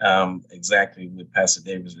 exactly what Pastor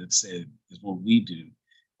Davis had said is what we do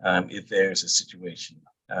if there's a situation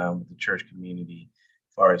with the church community,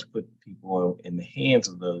 as far as put people in the hands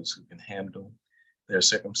of those who can handle their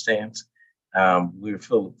circumstance. We're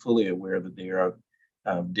fully aware that there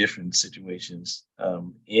are different situations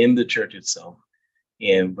in the church itself,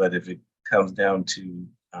 but if it comes down to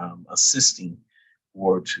assisting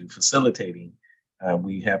or to facilitating,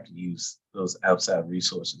 we have to use those outside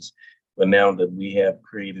resources. But now that we have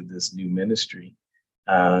created this new ministry,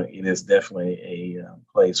 it is definitely a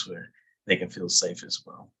place where they can feel safe as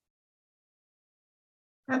well.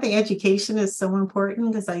 I think education is so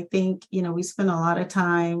important because I think, we spend a lot of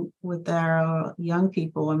time with our young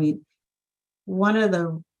people. I mean, one of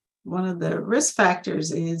the risk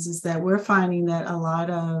factors is that we're finding that a lot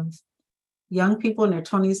of young people in their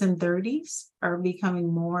 20s and 30s are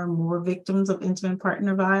becoming more and more victims of intimate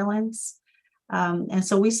partner violence. And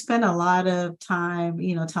so we spend a lot of time,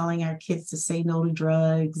 telling our kids to say no to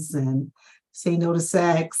drugs and say no to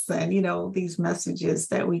sex and, these messages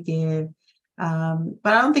that we give.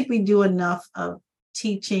 But I don't think we do enough of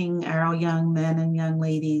teaching our young men and young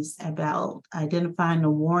ladies about identifying the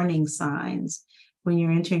warning signs when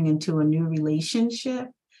you're entering into a new relationship.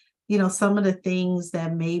 Some of the things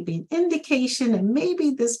that may be an indication that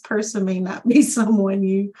maybe this person may not be someone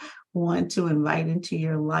you want to invite into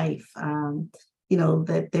your life.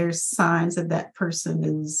 That there's signs that person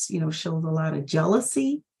is, shows a lot of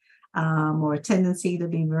jealousy or a tendency to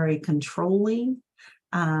be very controlling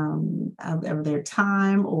of their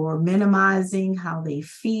time, or minimizing how they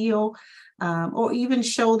feel, or even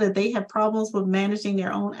show that they have problems with managing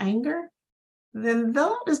their own anger. Then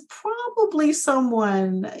that is probably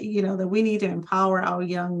someone, that we need to empower our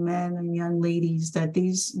young men and young ladies that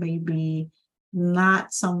these may be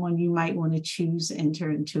not someone you might want to choose to enter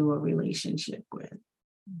into a relationship with.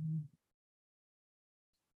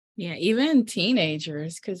 Yeah, even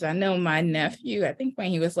teenagers, because I know my nephew, I think when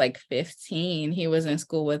he was like 15, he was in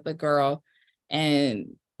school with a girl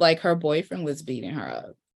and like her boyfriend was beating her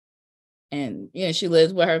up. And, she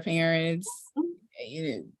lives with her parents,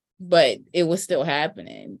 but it was still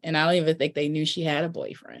happening. And I don't even think they knew she had a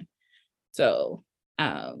boyfriend. So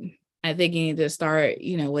I think you need to start,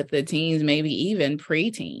 with the teens, maybe even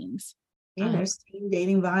preteens. There's teen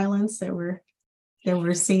dating violence that we're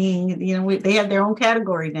seeing. They have their own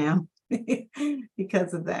category now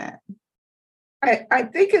because of that. I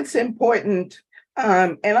think it's important,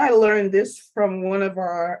 and I learned this from one of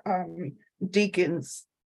our deacons.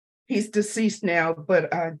 He's deceased now,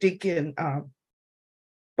 but Deacon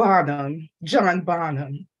Bonham, John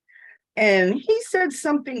Bonham. And he said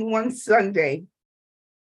something one Sunday,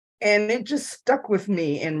 and it just stuck with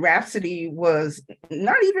me. And Rhapsody was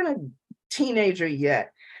not even a teenager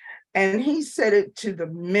yet. And he said it to the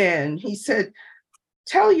men. He said,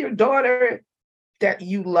 tell your daughter that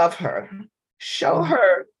you love her. Show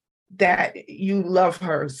her that you love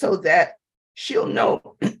her so that she'll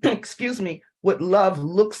know, excuse me, what love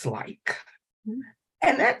looks like.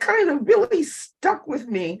 And that kind of really stuck with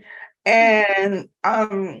me. And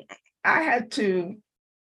I had to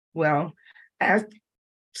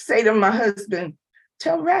say to my husband,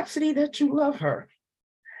 tell Rhapsody that you love her.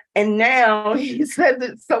 And now he says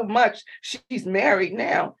it so much, she's married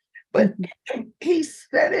now, but he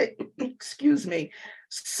said it, excuse me,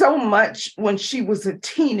 so much when she was a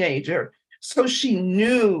teenager. So she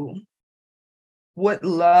knew what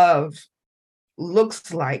love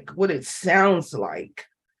looks like, what it sounds like.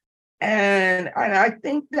 And I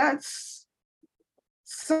think that's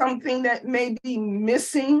something that may be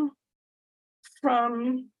missing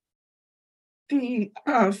from the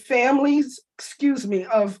families,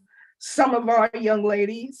 of some of our young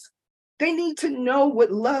ladies. They need to know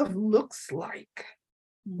what love looks like,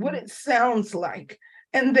 what it sounds like.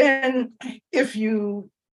 And then if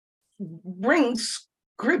you bring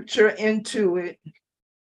scripture into it,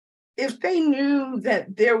 if they knew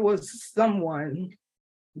that there was someone,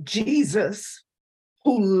 Jesus,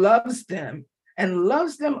 who loves them and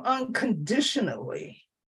loves them unconditionally,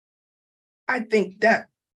 I think that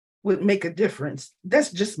would make a difference.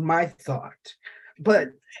 That's just my thought, but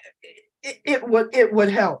it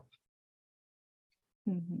would help.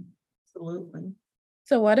 Absolutely.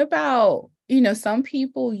 So what about, some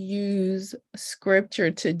people use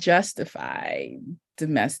scripture to justify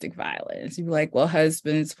domestic violence. You'd be like, well,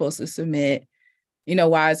 husband's supposed to submit,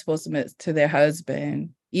 wives supposed to submit to their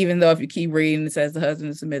husband, even though if you keep reading, it says the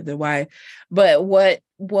husband submit to the wife. But what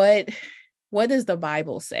does the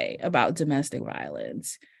Bible say about domestic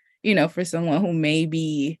violence? For someone who may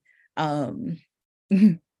be,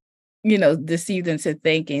 deceived into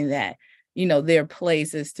thinking that, their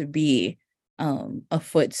place is to be a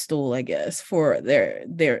footstool, I guess, for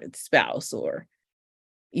their spouse, or,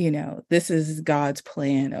 this is God's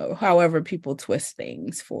plan, or however people twist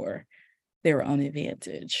things for their own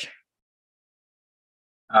advantage.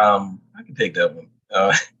 I can take that one.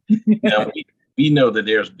 We know that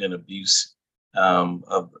there's been abuse of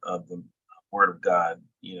the Word of God,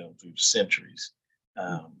 through centuries.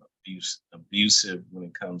 Abusive when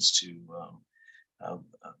it comes to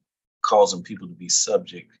causing people to be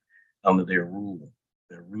subject under their rule,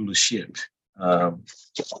 their rulership,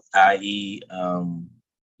 i.e.,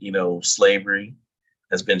 slavery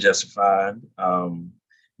has been justified.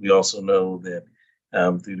 We also know that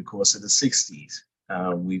through the course of the 60s,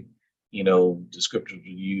 the scriptures were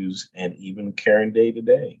used, and even current day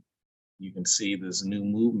today, you can see this new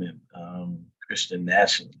movement, Christian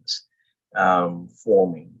nationalists,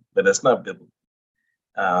 forming, but that's not biblical.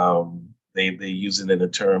 They use it in a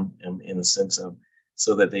term in a sense of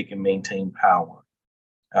so that they can maintain power.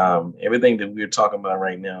 Everything that we're talking about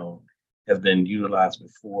right now has been utilized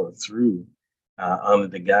before through under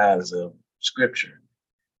the guise of scripture.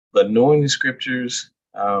 But knowing the scriptures,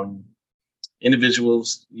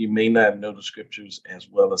 individuals, you may not know the scriptures as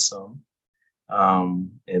well as some.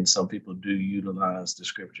 And some people do utilize the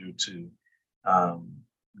scripture to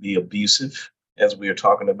be abusive, as we are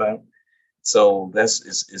talking about. So that's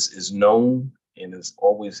is known and it's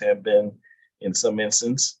always have been in some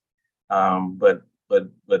instance. But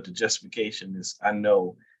the justification is, I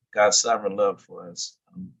know God's sovereign love for us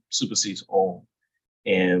supersedes all.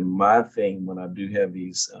 And my thing when I do have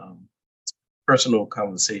these personal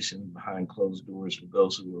conversations behind closed doors with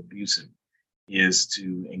those who are abusive is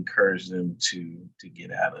to encourage them to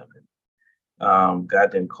get out of it.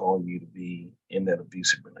 God didn't call you to be in that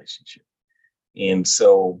abusive relationship. And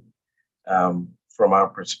so from our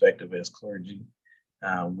perspective as clergy,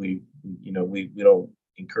 we don't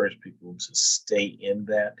encourage people to stay in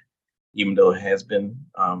that, even though it has been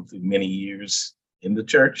through many years in the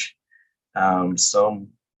church. Some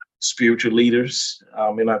spiritual leaders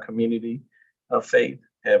in our community of faith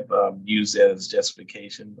have used that as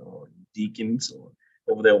justification, or deacons or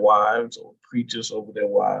over their wives, or preachers over their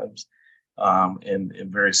wives, in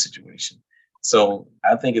various situations. So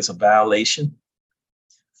I think it's a violation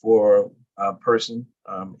for a person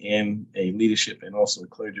in a leadership and also a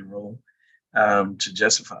clergy role to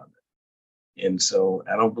justify that. And so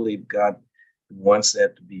I don't believe God wants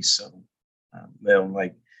that to be so. Now,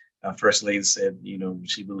 like First Lady said,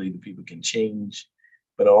 she believed that people can change,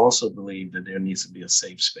 but I also believe that there needs to be a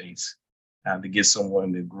safe space to get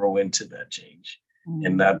someone to grow into that change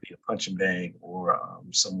and not be a punching bag or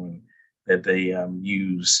someone that they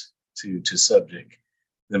use to subject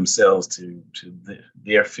themselves to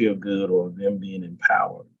their feel good or them being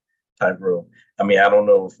empowered type role. I mean, I don't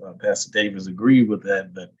know if Pastor Davis agreed with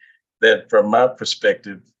that, but that from my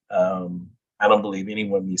perspective, I don't believe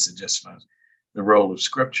anyone needs to justify the role of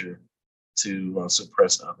scripture to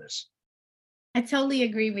suppress others. I totally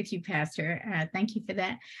agree with you, Pastor. Thank you for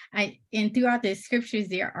that. And throughout the scriptures,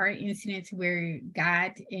 there are incidents where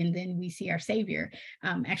God, and then we see our Savior,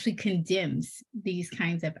 actually condemns these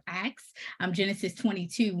kinds of acts. Genesis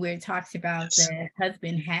 22, where it talks about the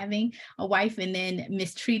husband having a wife and then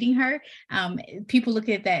mistreating her. People look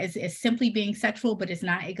at that as simply being sexual, but it's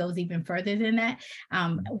not. It goes even further than that.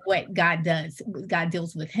 What God does, God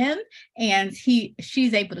deals with him, and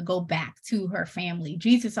she's able to go back to her family.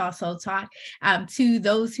 Jesus also taught to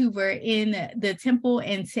those who were in the temple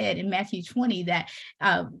and said in Matthew 20 that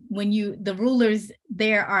when the rulers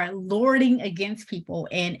there are lording against people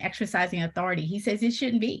and exercising authority, he says it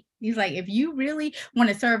shouldn't be. He's like, if you really want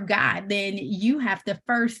to serve God, then you have to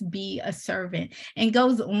first be a servant. And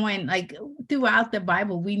goes on, like throughout the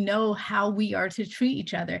Bible, we know how we are to treat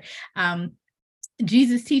each other.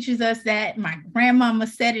 Jesus teaches us that. My grandmama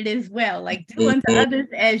said it as well, like do unto others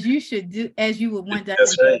as you should do, as you would want done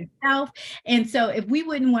unto yourself. And so if we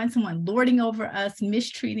wouldn't want someone lording over us,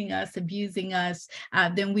 mistreating us, abusing us,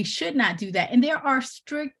 then we should not do that. And there are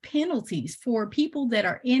strict penalties for people that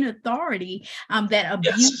are in authority, that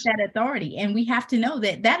abuse that authority. And we have to know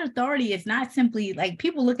that authority is not simply like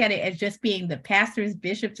people look at it as just being the pastors,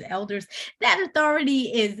 bishops, elders. That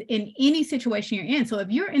authority is in any situation you're in. So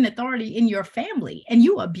if you're in authority in your family, and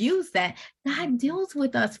you abuse that, God deals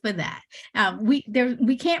with us for that.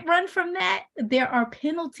 We can't run from that. There are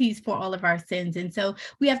penalties for all of our sins. And so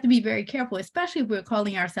we have to be very careful, especially if we're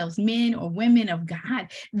calling ourselves men or women of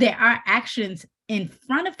God. There are actions in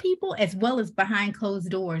front of people as well as behind closed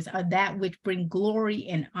doors are that which bring glory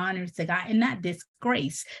and honor to God and not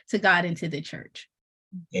disgrace to God and to the church.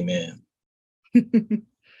 Amen.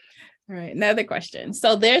 All right, another question.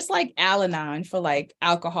 So there's like Al-Anon for like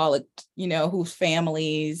alcoholic, whose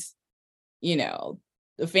families,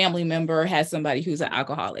 the family member has somebody who's an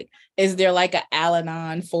alcoholic. Is there like an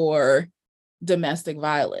Al-Anon for domestic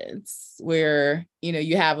violence where,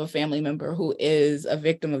 you have a family member who is a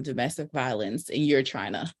victim of domestic violence and you're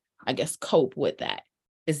trying to, I guess, cope with that?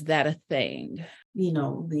 Is that a thing?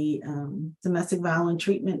 The domestic violence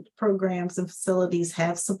treatment programs and facilities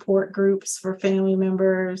have support groups for family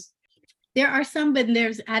members. There are some, but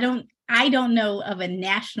I I don't know of a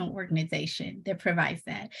national organization that provides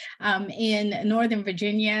that. In Northern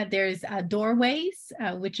Virginia, there's Doorways,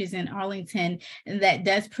 which is in Arlington, that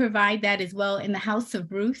does provide that as well. In the House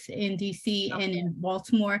of Ruth in DC and in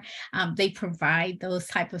Baltimore, they provide those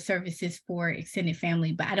type of services for extended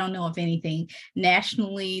family, but I don't know of anything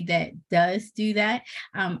nationally that does do that.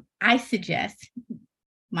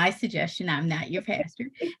 My suggestion, I'm not your pastor,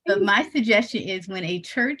 but my suggestion is when a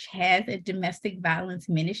church has a domestic violence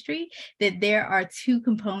ministry, that there are two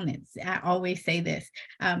components. I always say this,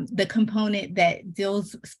 the component that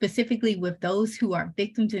deals specifically with those who are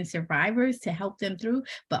victims and survivors to help them through,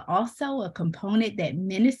 but also a component that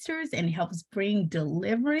ministers and helps bring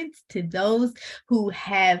deliverance to those who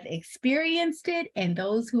have experienced it and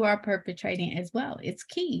those who are perpetrating as well. It's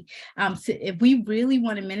key. So if we really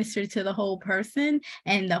want to minister to the whole person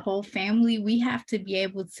and the whole family, we have to be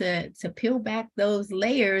able to peel back those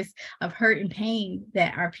layers of hurt and pain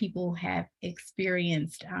that our people have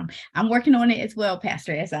experienced. I'm working on it as well,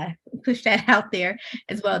 Pastor, as I push that out there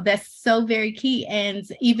as well. That's so very key. And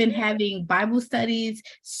even having Bible studies,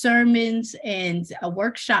 sermons, and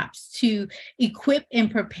workshops to equip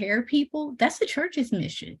and prepare people, that's the church's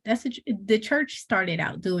mission. The church started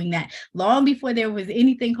out doing that long before there was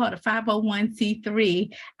anything called a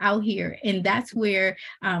 501c3 out here. And that's where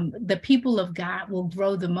the people of God will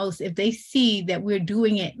grow the most if they see that we're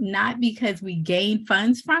doing it not because we gain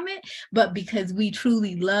funds from it, but because we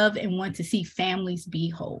truly love and want to see families be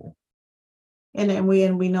whole. And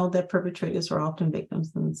we know that perpetrators are often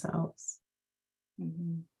victims themselves.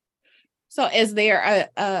 Mm-hmm. So is there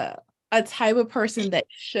a type of person that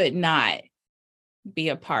should not be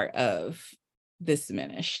a part of this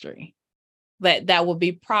ministry that will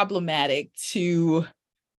be problematic to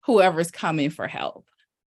whoever's coming for help,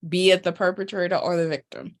 be it the perpetrator or the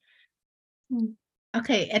victim?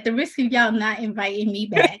 Okay, at the risk of y'all not inviting me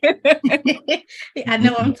back, I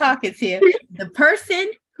know I'm talking to the person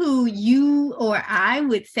who you or I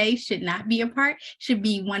would say should not be a part, should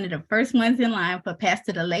be one of the first ones in line for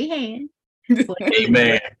Pastor to lay hands.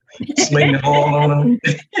 Amen. Sling it all on them.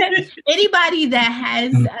 Anybody that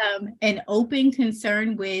has an open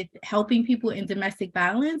concern with helping people in domestic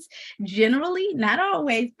violence, generally, not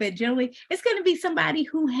always, but generally, it's going to be somebody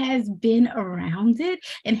who has been around it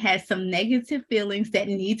and has some negative feelings that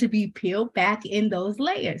need to be peeled back in those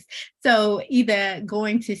layers. So either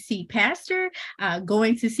going to see pastor,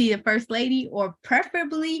 going to see the first lady, or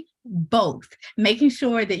preferably both, making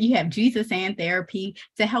sure that you have Jesus and therapy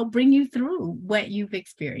to help bring you through what you've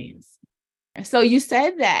experienced. So you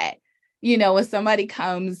said that, when somebody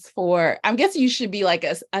comes for, I'm guessing you should be like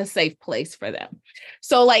a safe place for them.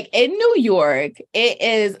 So like in New York, it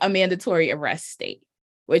is a mandatory arrest state,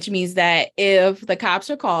 which means that if the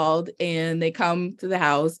cops are called and they come to the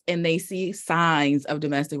house and they see signs of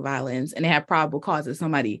domestic violence and they have probable cause that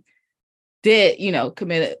somebody did,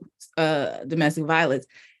 commit domestic violence,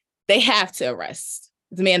 they have to arrest.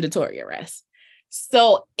 It's mandatory arrest.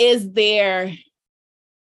 So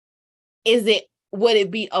would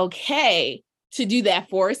it be okay to do that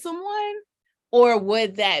for someone, or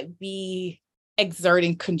would that be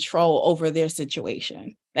exerting control over their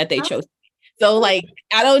situation that they chose? So like,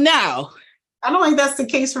 I don't know. I don't think that's the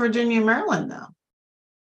case for Virginia and Maryland, though.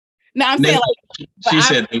 No, I'm saying like, she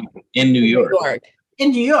said in New York.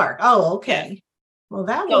 In New York. Oh, okay. Well,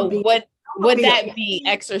 that would be. Would that be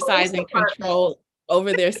exercising control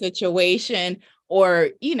over their situation,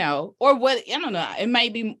 or what? I don't know. It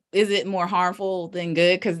might be. Is it more harmful than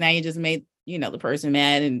good? Because now you just made the person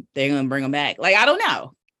mad, and they're gonna bring them back. Like, I don't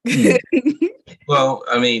know. Well,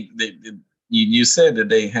 I mean, you said that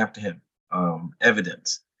they have to have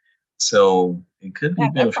evidence, so it could be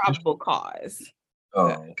a probable cause.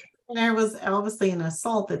 Oh, okay. And there was obviously an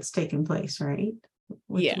assault that's taken place, right?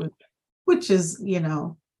 Which is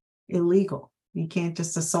illegal. You can't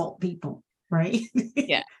just assault people, right?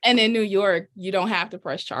 Yeah. And in New York, you don't have to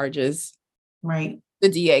press charges. Right. The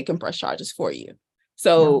DA can press charges for you.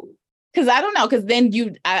 So, because I don't know, because then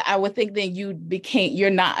I would think then you're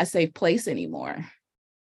not a safe place anymore.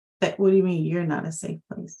 What do you mean you're not a safe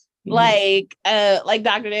place? Like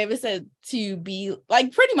Dr. Davis said, to be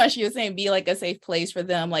like, pretty much you're saying be like a safe place for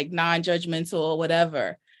them, like non-judgmental or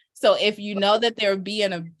whatever. So if you know that they're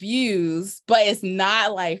being abused, but it's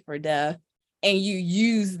not life or death, and you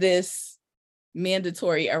use this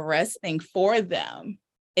mandatory arrest thing for them,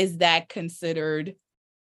 is that considered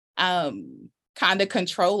kind of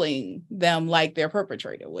controlling them like their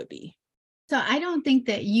perpetrator would be? So I don't think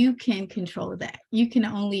that you can control that. You can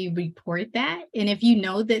only report that. And if you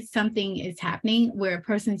know that something is happening where a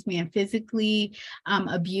person's being physically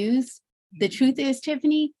abused, the truth is,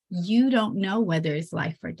 Tiffany, you don't know whether it's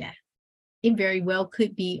life or death. it very well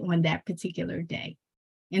could be on that particular day.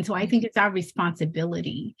 And so I think it's our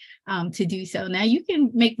responsibility to do so. Now, you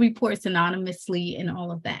can make reports anonymously and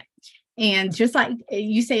all of that. And just like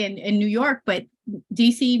you say in New York, but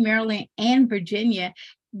DC, Maryland, and Virginia,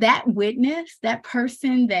 that witness, that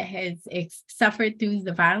person that has suffered through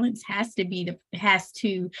the violence has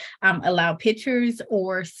to allow pictures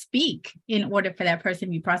or speak in order for that person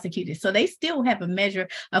to be prosecuted. So they still have a measure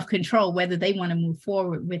of control, whether they want to move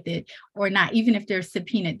forward with it or not. Even if they're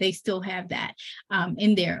subpoenaed, they still have that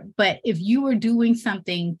in there. But if you are doing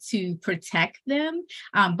something to protect them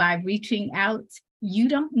by reaching out, you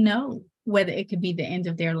don't know whether it could be the end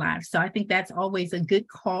of their lives. So I think that's always a good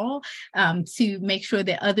call to make sure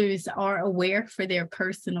that others are aware for their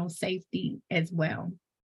personal safety as well.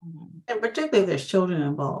 And particularly if there's children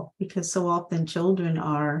involved, because so often children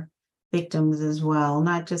are victims as well,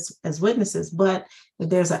 not just as witnesses, but if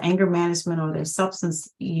there's an anger management or there's substance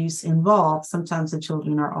use involved, sometimes the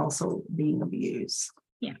children are also being abused.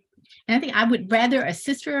 Yeah. And I think I would rather a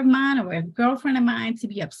sister of mine or a girlfriend of mine to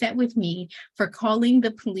be upset with me for calling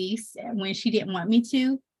the police when she didn't want me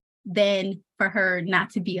to, than for her not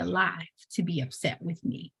to be alive to be upset with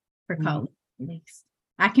me for calling the police.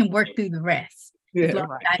 I can work through the rest as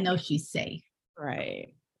long as I know she's safe.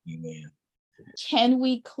 Right. Amen. Can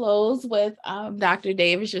we close with Dr.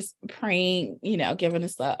 Davis just praying, giving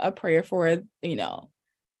us a prayer for,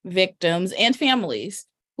 victims and families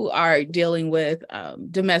who are dealing with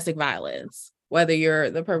domestic violence, whether you're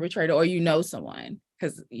the perpetrator or someone,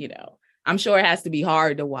 because, I'm sure it has to be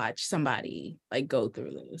hard to watch somebody go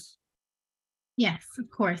through this. Yes, of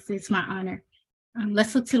course. It's my honor.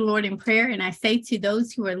 Let's look to the Lord in prayer. And I say to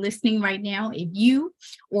those who are listening right now, if you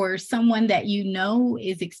or someone that you know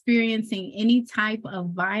is experiencing any type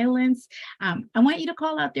of violence, I want you to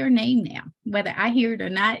call out their name now. Whether I hear it or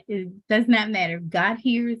not, it does not matter. God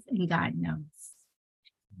hears and God knows.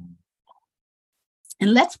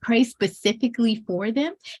 And let's pray specifically for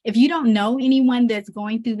them. If you don't know anyone that's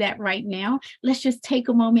going through that right now, let's just take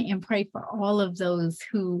a moment and pray for all of those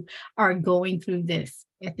who are going through this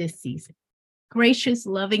at this season. Gracious,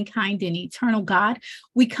 loving, kind, and eternal God,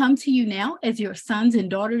 we come to you now as your sons and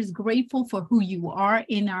daughters, grateful for who you are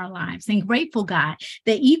in our lives, and grateful, God,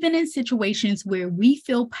 that even in situations where we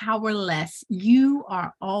feel powerless, you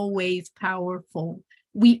are always powerful.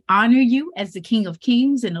 We honor you as the King of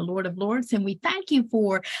Kings and the Lord of Lords, and we thank you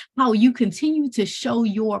for how you continue to show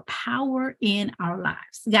your power in our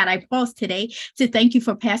lives. God, I pause today to thank you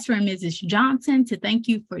for Pastor and Mrs. Johnson, to thank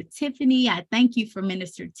you for Tiffany. I thank you for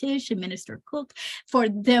Minister Tish and Minister Cook for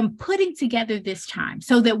them putting together this time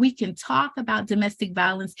so that we can talk about domestic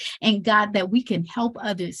violence, and God, that we can help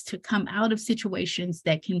others to come out of situations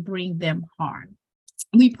that can bring them harm.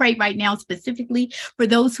 We pray right now specifically for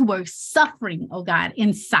those who are suffering, oh God,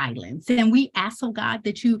 in silence. And we ask, oh God,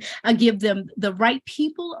 that you give them the right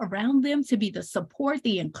people around them to be the support,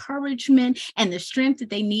 the encouragement, and the strength that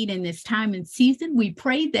they need in this time and season. We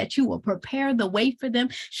pray that you will prepare the way for them,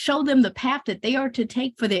 show them the path that they are to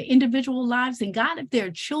take for their individual lives. And God, if there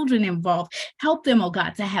are children involved, help them, oh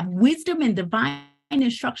God, to have wisdom and divine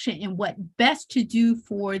instruction in what best to do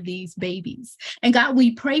for these babies. And God,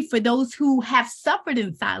 we pray for those who have suffered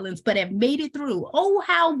in silence but have made it through. Oh,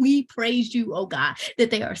 how we praise you, oh God, that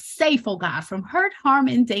they are safe, oh God, from hurt, harm,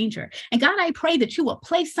 and danger. And God, I pray that you will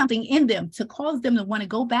place something in them to cause them to want to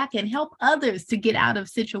go back and help others to get out of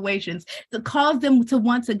situations, to cause them to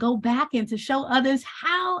want to go back and to show others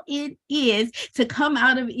how it is to come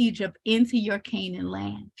out of Egypt into your Canaan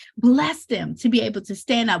land. Bless them to be able to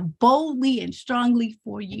stand up boldly and strongly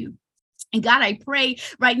for you. And God, I pray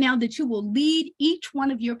right now that you will lead each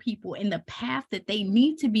one of your people in the path that they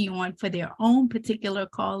need to be on for their own particular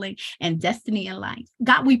calling and destiny in life.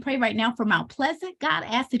 God, we pray right now for Mount Pleasant. God,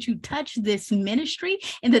 ask that you touch this ministry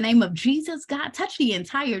in the name of Jesus. God, touch the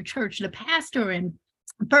entire church, the pastor and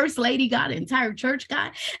First Lady, God, entire church,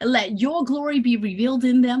 God, let your glory be revealed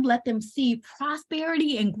in them. Let them see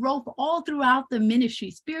prosperity and growth all throughout the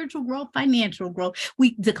ministry, spiritual growth, financial growth.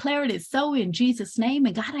 We declare it is so in Jesus' name.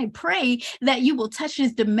 And God, I pray that you will touch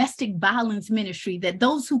this domestic violence ministry, that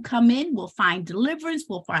those who come in will find deliverance,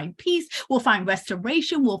 will find peace, will find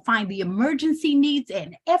restoration, will find the emergency needs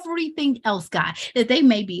and everything else, God, that they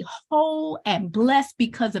may be whole and blessed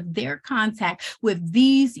because of their contact with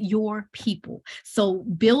these, your people. So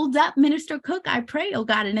build up Minister Cook. I pray, oh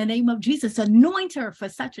God, in the name of Jesus, anoint her for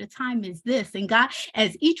such a time as this. And God,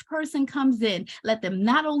 as each person comes in, let them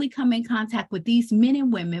not only come in contact with these men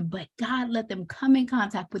and women, but God, let them come in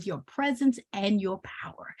contact with your presence and your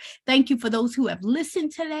power. Thank you for those who have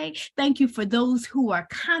listened today. Thank you for those who are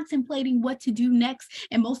contemplating what to do next.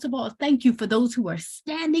 And most of all, thank you for those who are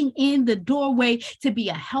standing in the doorway to be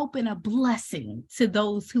a help and a blessing to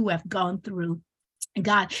those who have gone through.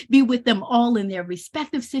 God, be with them all in their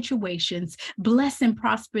respective situations. Bless and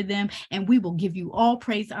prosper them. And we will give you all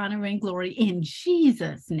praise, honor, and glory in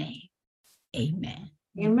Jesus' name. Amen.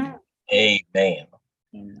 Amen. Amen.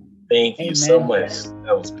 Thank you so much.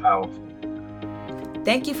 That was powerful.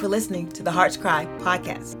 Thank you for listening to the Hearts Cry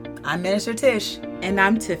podcast. I'm Minister Tish. And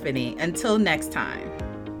I'm Tiffany. Until next time.